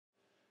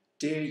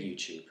Dear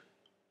YouTube,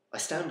 I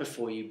stand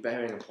before you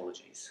bearing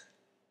apologies.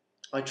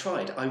 I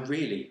tried, I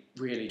really,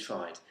 really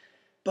tried,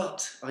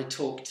 but I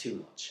talk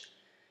too much,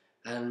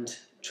 and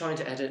trying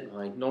to edit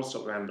my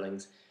non-stop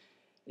ramblings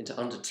into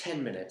under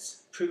 10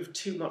 minutes proved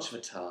too much of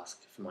a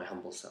task for my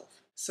humble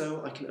self.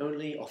 So I can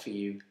only offer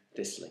you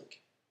this link.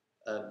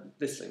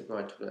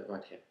 Right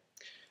here.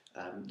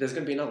 There's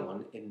going to be another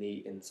one in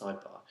the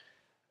sidebar,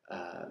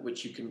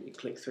 which you can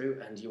click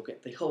through and you'll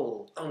get the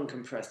whole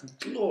uncompressed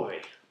glory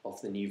of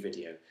the new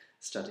video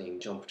studying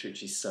John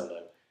Petrucci's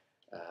solo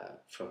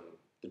from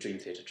the Dream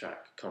Theatre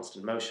track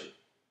Constant Motion.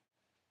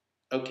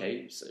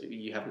 Okay, so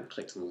you haven't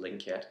clicked on the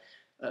link yet.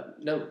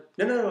 No,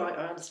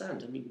 I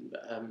understand. I mean,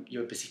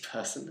 you're a busy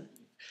person.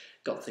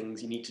 You've got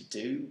things you need to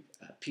do,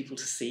 people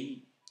to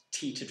see,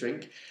 tea to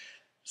drink,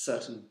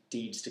 certain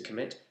deeds to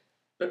commit.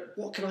 But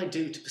what can I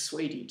do to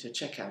persuade you to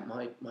check out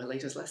my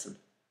latest lesson?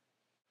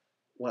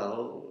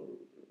 Well,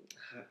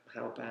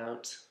 how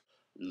about...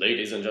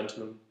 Ladies and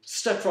gentlemen,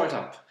 step right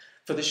up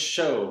for this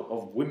show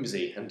of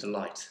whimsy and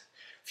delight.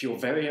 For your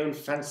very own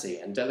fancy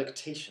and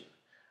delectation,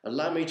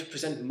 allow me to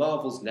present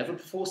marvels never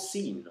before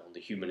seen on the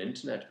human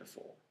internet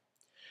before.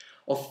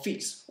 Of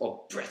feats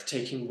of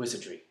breathtaking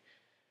wizardry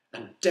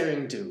and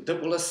daring do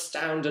that will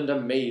astound and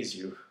amaze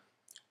you,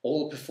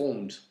 all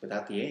performed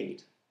without the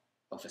aid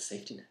of a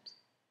safety net.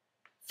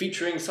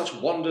 Featuring such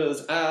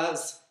wonders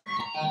as...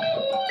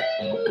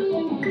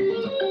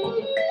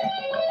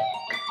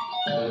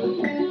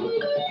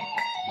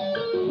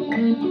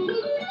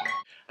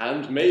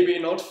 and maybe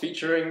not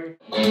featuring...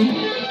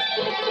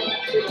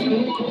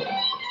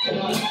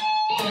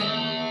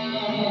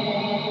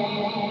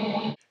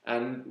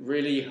 and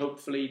really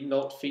hopefully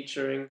not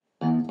featuring...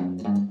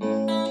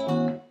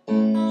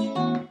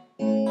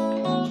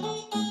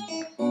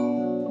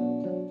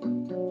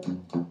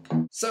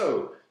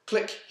 So,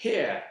 click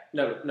here,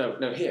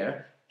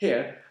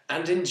 here,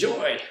 and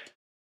enjoy!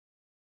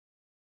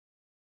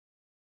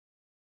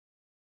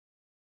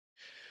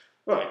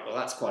 Right, well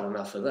that's quite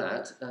enough of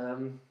that.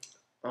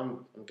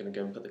 I'm going to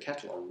go and put the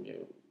kettle on.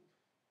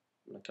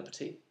 A cup of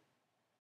tea?